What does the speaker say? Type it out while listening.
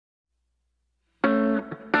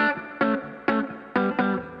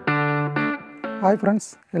Hi friends,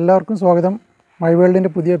 എല്ലാവർക്കും സ്വാഗതം my വേൾഡിൻ്റെ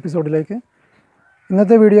പുതിയ എപ്പിസോഡിലേക്ക്.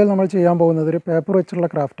 ഇന്നത്തെ വീഡിയോയിൽ നമ്മൾ ചെയ്യാൻ പോകുന്നത് ഒരു പേപ്പർ വെച്ചുള്ള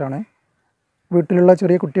ക്രാഫ്റ്റാണ്. വീട്ടിലുള്ള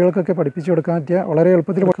ചെറിയ കുട്ടികൾക്കൊക്കെ പഠിപ്പിച്ചു കൊടുക്കാൻ പറ്റിയ, വളരെ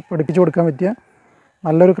എളുപ്പത്തിൽ പഠിപ്പിച്ചു കൊടുക്കാൻ പറ്റിയ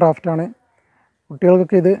നല്ലൊരു ക്രാഫ്റ്റാണ്.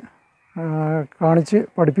 കുട്ടികൾക്കൊക്കെ ഇത് കാണിച്ച്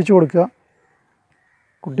പഠിപ്പിച്ചു കൊടുക്കുക.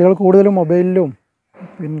 കുട്ടികൾ കൂടുതലും മൊബൈലിലും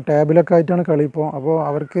പിന്നെ ടാബിലൊക്കെ ആയിട്ടാണ് കളി ഇപ്പോൾ. അപ്പോൾ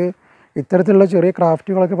അവർക്ക് ഇത്തരത്തിലുള്ള ചെറിയ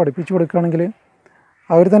ക്രാഫ്റ്റുകളൊക്കെ പഠിപ്പിച്ചു കൊടുക്കുകയാണെങ്കിൽ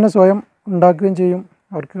അവർ തന്നെ സ്വയം ഉണ്ടാക്കുകയും ചെയ്യും,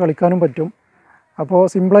 അവർക്ക് കളിക്കാനും പറ്റും. അപ്പോൾ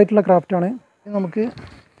സിമ്പിളായിട്ടുള്ള ക്രാഫ്റ്റാണ്. നമുക്ക്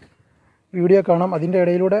വീഡിയോ കാണാം. അതിൻ്റെ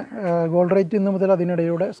ഇടയിലൂടെ ഗോൾഡ് റേറ്റ് ഇന്ന് മുതൽ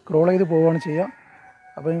അതിനിടയിലൂടെ സ്ക്രോൾ ചെയ്ത് പോവുകയാണ് ചെയ്യുക.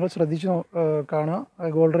 അപ്പോൾ നിങ്ങൾ ശ്രദ്ധിച്ച് കാണുക.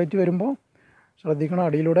 ഗോൾഡ് റേറ്റ് വരുമ്പോൾ ശ്രദ്ധിക്കണം,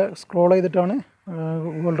 അടിയിലൂടെ സ്ക്രോൾ ചെയ്തിട്ടാണ്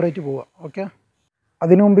ഗോൾഡ് റേറ്റ് പോവുക. ഓക്കെ,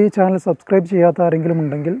 അതിനു മുമ്പ് ഈ ചാനൽ സബ്സ്ക്രൈബ് ചെയ്യാത്ത ആരെങ്കിലും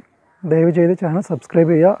ഉണ്ടെങ്കിൽ ദയവ് ചെയ്ത് ചാനൽ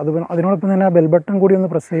സബ്സ്ക്രൈബ് ചെയ്യുക. അതിനോടൊപ്പം തന്നെ ആ ബെൽ ബട്ടൺ കൂടി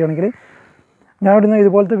ഒന്ന് പ്രസ് ചെയ്യുകയാണെങ്കിൽ ഞാൻ ഇടുന്ന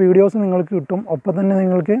ഇതുപോലത്തെ വീഡിയോസ് നിങ്ങൾക്ക് കിട്ടും. ഒപ്പം തന്നെ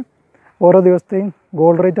നിങ്ങൾക്ക് ഓരോ ദിവസത്തെയും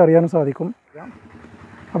ഗോൾഡ് റേറ്റ് അറിയാനും സാധിക്കും.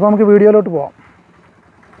 അപ്പോൾ നമുക്ക് വീഡിയോയിലോട്ട് പോകാം.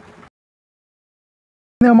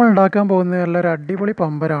 ഇന്ന് നമ്മൾ ഉണ്ടാക്കാൻ പോകുന്നത് നല്ലൊരു അടിപൊളി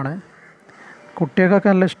പമ്പരമാണ്. കുട്ടികൾക്കൊക്കെ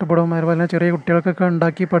നല്ല ഇഷ്ടപ്പെടും. അതുപോലെ തന്നെ ചെറിയ കുട്ടികൾക്കൊക്കെ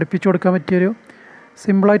ഉണ്ടാക്കി പഠിപ്പിച്ചു കൊടുക്കാൻ പറ്റിയൊരു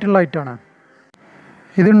സിമ്പിളായിട്ടുള്ള ഐറ്റമാണ്.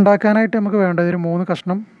 ഇത് ഉണ്ടാക്കാനായിട്ട് നമുക്ക് വേണ്ടത് ഒരു 3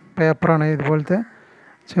 കഷ്ണം പേപ്പറാണ്. ഇതുപോലത്തെ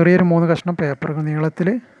ചെറിയൊരു 3 കഷ്ണം പേപ്പർ നീളത്തിൽ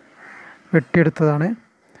വെട്ടിയെടുത്തതാണ്.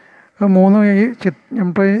 അപ്പോൾ 3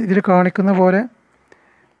 നമ്മൾ ഇതിൽ കാണിക്കുന്ന പോലെ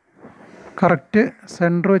കറക്റ്റ്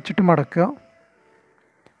സെൻറ്റർ വെച്ചിട്ട് മടക്കുക.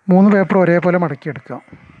 3 പേപ്പർ ഒരേപോലെ മടക്കിയെടുക്കുക.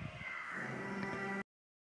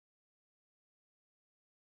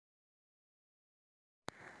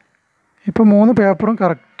 ഇപ്പോൾ 3 പേപ്പറും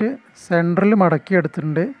കറക്റ്റ് സെൻറ്ററിൽ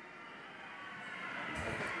മടക്കിയെടുത്തിട്ടുണ്ട്.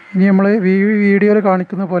 ഇനി നമ്മൾ വീഡിയോയിൽ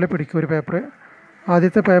കാണിക്കുന്ന പോലെ പിടിക്കും ഒരു പേപ്പർ.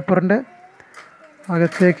 ആദ്യത്തെ പേപ്പറിൻ്റെ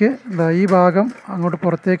അകത്തേക്ക് ഈ ഭാഗം അങ്ങോട്ട്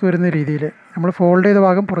പുറത്തേക്ക് വരുന്ന രീതിയിൽ, നമ്മൾ ഫോൾഡ് ചെയ്ത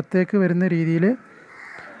ഭാഗം പുറത്തേക്ക് വരുന്ന രീതിയിൽ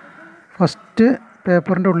ഫസ്റ്റ്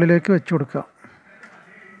പേപ്പറിൻ്റെ ഉള്ളിലേക്ക് വെച്ച് കൊടുക്കുക.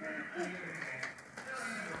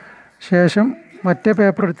 ശേഷം മറ്റേ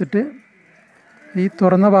പേപ്പർ എടുത്തിട്ട് ഈ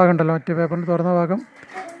തുറന്ന ഭാഗം ഉണ്ടല്ലോ, മറ്റേ പേപ്പറിൻ്റെ തുറന്ന ഭാഗം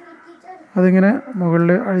അതിങ്ങനെ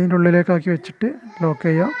മുകളിൽ അതിൻ്റെ ഉള്ളിലേക്കാക്കി വെച്ചിട്ട് ലോക്ക്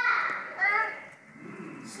ചെയ്യുക.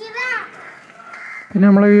 പിന്നെ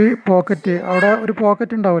നമ്മൾ ഈ പോക്കറ്റ്, അവിടെ ഒരു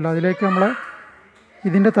പോക്കറ്റ് ഉണ്ടാവില്ല, അതിലേക്ക് നമ്മൾ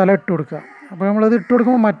ഇതിൻ്റെ തല ഇട്ട് കൊടുക്കുക. അപ്പോൾ നമ്മളത് ഇട്ട്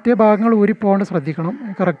കൊടുക്കുമ്പോൾ മറ്റേ ഭാഗങ്ങൾ ഊരിപ്പോകാണ്ട് ശ്രദ്ധിക്കണം.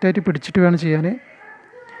 കറക്റ്റായിട്ട് പിടിച്ചിട്ട് വേണം ചെയ്യാൻ.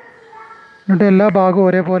 എന്നിട്ട് എല്ലാ ഭാഗവും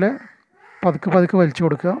ഒരേപോലെ പതുക്കെ വലിച്ചു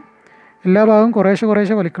കൊടുക്കുക. എല്ലാ ഭാഗവും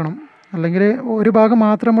കുറേശ്ശെ വലിക്കണം. അല്ലെങ്കിൽ ഒരു ഭാഗം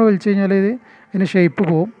മാത്രം നമ്മൾ വലിച്ചു കഴിഞ്ഞാൽ ഇതിന് ഷേപ്പ്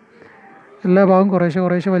പോവും. എല്ലാ ഭാഗവും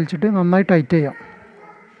കുറേശ്ശെ വലിച്ചിട്ട് നന്നായി ടൈറ്റ് ചെയ്യാം.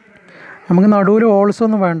 നമുക്ക് നടുവിൽ ഹോൾസ്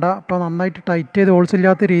ഒന്നും വേണ്ട. അപ്പോൾ നന്നായിട്ട് ടൈറ്റ് ചെയ്ത് ഹോൾസ്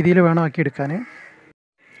ഇല്ലാത്ത രീതിയിൽ വേണം ആക്കിയെടുക്കാൻ.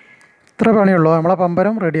 ഇത്ര പണിയുള്ളൂ, നമ്മളെ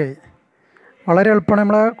പമ്പരം റെഡിയായി. വളരെ എളുപ്പമാണ്.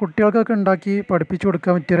 നമ്മളെ കുട്ടികൾക്കൊക്കെ ഉണ്ടാക്കി പഠിപ്പിച്ചു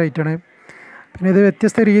കൊടുക്കാൻ പറ്റിയ ഐറ്റമാണ്. പിന്നെ ഇത്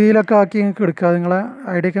വ്യത്യസ്ത രീതിയിലൊക്കെ ആക്കി നിങ്ങൾക്ക് എടുക്കുക. നിങ്ങളെ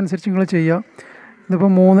ഐഡിയക്ക് അനുസരിച്ച് നിങ്ങൾ ചെയ്യുക.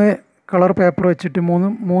 ഇതിപ്പോൾ 3 കളർ പേപ്പർ വെച്ചിട്ട്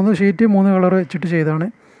 3 ഷീറ്റ് 3 കളർ വെച്ചിട്ട് ചെയ്തതാണ്.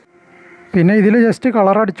 പിന്നെ ഇതിൽ ജസ്റ്റ്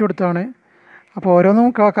കളർ അടിച്ചു കൊടുത്താണ്. അപ്പോൾ ഓരോന്നും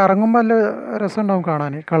കറങ്ങുമ്പോൾ നല്ല രസമുണ്ടാവും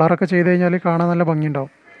കാണാൻ. കളറൊക്കെ ചെയ്ത് കഴിഞ്ഞാൽ കാണാൻ നല്ല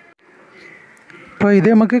ഭംഗിയുണ്ടാവും. അപ്പോൾ ഇത്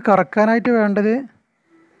നമുക്ക് കറക്കാനായിട്ട് വേണ്ടത്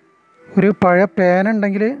ഒരു പഴയ പേന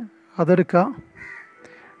ഉണ്ടെങ്കിൽ അതെടുക്കുക.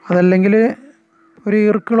 അതല്ലെങ്കിൽ ഒരു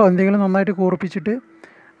ഈർക്കിളോ എന്തെങ്കിലും നന്നായിട്ട് കൂർപ്പിച്ചിട്ട്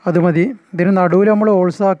അത് മതി. ഇതിന് നടുവിൽ നമ്മൾ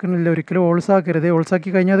ഹോൾസ് ആക്കുന്നില്ല, ഒരിക്കലും ഹോൾസ് ആക്കരുത്. ഹോൾസ് ആക്കി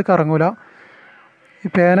കഴിഞ്ഞാൽ അത് കറങ്ങൂല. ഈ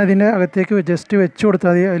പേന ഇതിൻ്റെ അകത്തേക്ക് ജസ്റ്റ് വെച്ച്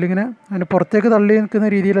കൊടുത്താൽ മതി. അതിലിങ്ങനെ അതിന് പുറത്തേക്ക് തള്ളി നിൽക്കുന്ന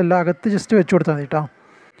രീതിയിലല്ല, അകത്ത് ജസ്റ്റ് വെച്ച് കൊടുത്താൽ മതി കേട്ടോ.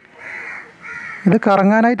 ഇത്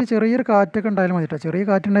കറങ്ങാനായിട്ട് ചെറിയൊരു കാറ്റൊക്കെ ഉണ്ടായാലും മതി കേട്ടോ. ചെറിയ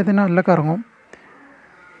കാറ്റുണ്ടായി തന്നെ നല്ല കറങ്ങും.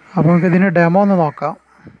 അപ്പോൾ നമുക്ക് ഇതിന് ഡെമോ ഒന്ന് നോക്കാം.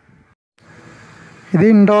 ഇത്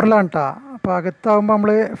ഇൻഡോറിലാണ് കേട്ടോ. അപ്പോൾ അകത്താകുമ്പോൾ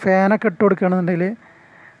നമ്മൾ ഫാനൊക്കെ ഇട്ട് കൊടുക്കുകയാണെന്നുണ്ടെങ്കിൽ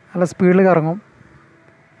നല്ല സ്പീഡിൽ കറങ്ങും.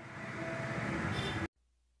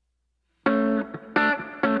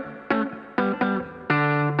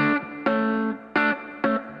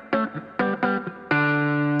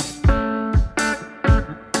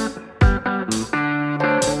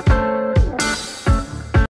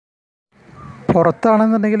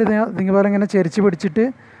 പുറത്താണെന്നുണ്ടെങ്കിൽ ഇതുപോലെ ഇങ്ങനെ ചെരിച്ച് പിടിച്ചിട്ട്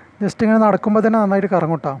ജസ്റ്റ് ഇങ്ങനെ നടക്കുമ്പോൾ തന്നെ നന്നായിട്ട്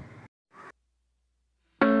കറങ്ങും കേട്ടോ.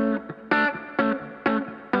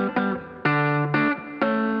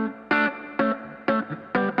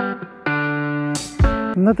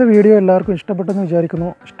 ഇന്നത്തെ വീഡിയോ എല്ലാവർക്കും ഇഷ്ടപ്പെട്ടെന്ന് വിചാരിക്കുന്നു.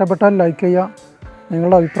 ഇഷ്ടപ്പെട്ടാൽ ലൈക്ക് ചെയ്യുക.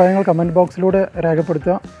 നിങ്ങളുടെ അഭിപ്രായങ്ങൾ കമൻറ്റ് ബോക്സിലൂടെ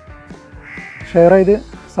രേഖപ്പെടുത്തുക. ഷെയർ ചെയ്ത്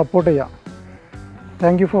സപ്പോർട്ട് ചെയ്യുക.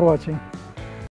 Thank you for watching.